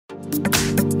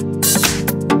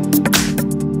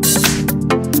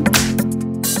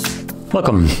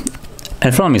Welcome.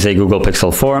 In front of me is a Google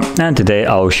Pixel 4, and today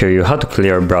I'll show you how to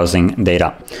clear browsing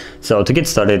data. So to get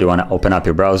started, you want to open up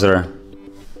your browser,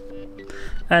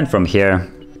 and from here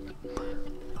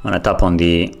I'm going to tap on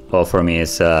the, well, for me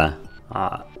it's a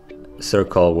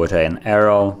circle with an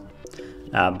arrow,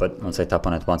 but once I tap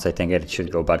on it once, I think it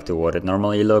should go back to what it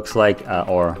normally looks like,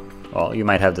 or well, you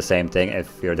might have the same thing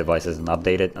if your device isn't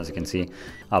updated. As you can see,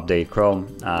 update Chrome,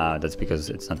 that's because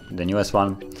it's not the newest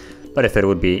one. But if it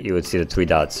would be, you would see the 3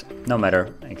 dots. No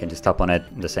matter, you can just tap on it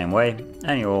the same way,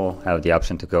 and you will have the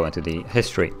option to go into the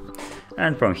history.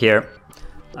 And from here,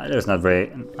 there's not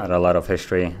a lot of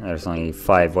history. There's only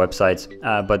 5 websites,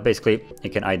 but basically you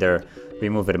can either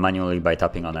remove it manually by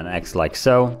tapping on an X like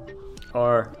so,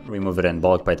 or remove it in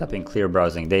bulk by tapping clear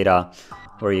browsing data,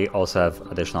 where you also have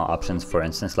additional options, for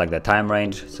instance, like the time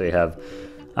range. So you have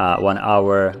 1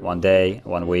 hour, 1 day,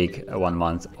 1 week, 1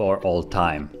 month, or all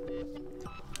time.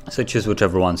 So choose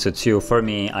whichever one suits you. For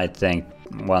me, I think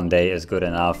 1 day is good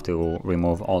enough to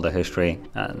remove all the history,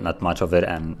 not much of it,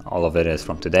 and all of it is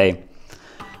from today.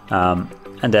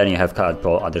 And then you have a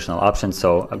couple additional options.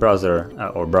 So a browser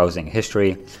or browsing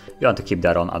history, you want to keep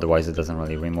that on, otherwise it doesn't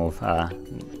really remove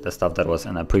the stuff that was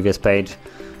in a previous page.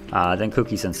 Then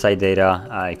cookies and site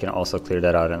data, you can also clear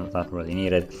that out and not really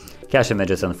needed. Cache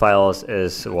images and files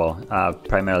is, well,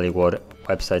 primarily what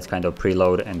websites kind of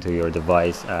preload into your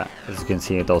device. As you can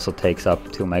see, it also takes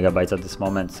up 2 megabytes at this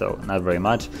moment, so not very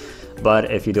much.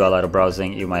 But if you do a lot of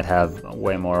browsing, you might have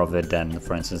way more of it than,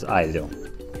 for instance, I do.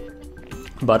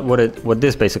 But what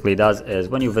this basically does is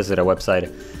when you visit a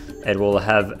website, it will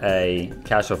have a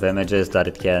cache of images that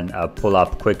it can pull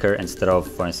up quicker instead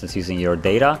of, for instance, using your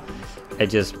data. It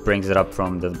just brings it up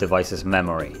from the device's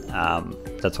memory.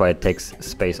 That's why it takes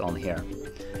space on here.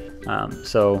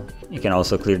 So you can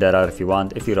also clear that out if you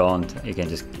want. If you don't, you can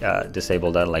just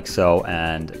disable that like so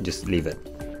and just leave it.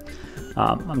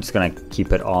 I'm just gonna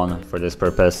keep it on for this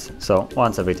purpose. So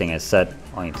once everything is set,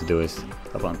 all you need to do is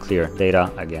tap on clear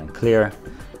data, again clear,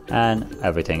 and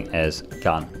everything is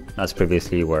gone. That's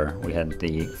previously where we had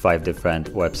the 5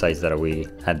 different websites that we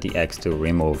had the X to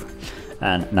remove,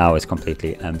 and now it's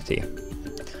completely empty.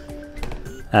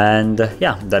 And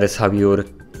yeah, that is how you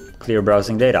would clear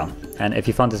browsing data. And if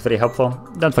you found this very helpful,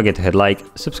 don't forget to hit like,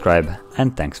 subscribe,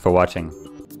 and thanks for watching.